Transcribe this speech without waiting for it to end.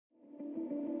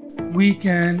We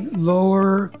can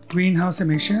lower greenhouse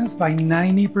emissions by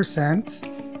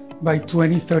 90% by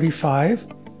 2035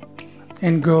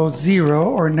 and go zero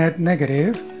or net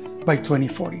negative by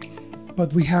 2040.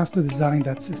 But we have to design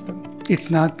that system. It's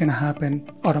not going to happen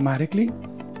automatically.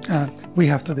 We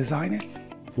have to design it.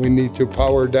 We need to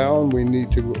power down. We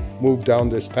need to move down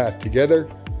this path together.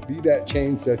 Be that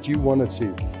change that you want to see.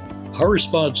 Our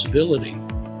responsibility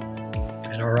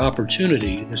and our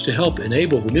opportunity is to help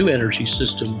enable the new energy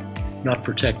system, not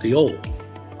protect the old.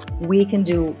 We can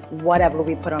do whatever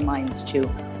we put our minds to.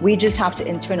 We just have to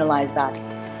internalize that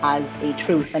as a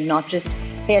truth and not just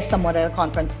hear someone at a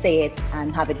conference say it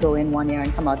and have it go in one ear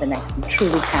and come out the next. We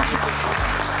truly can't.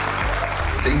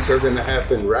 Things are going to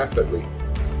happen rapidly.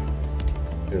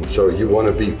 And so you want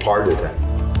to be part of that.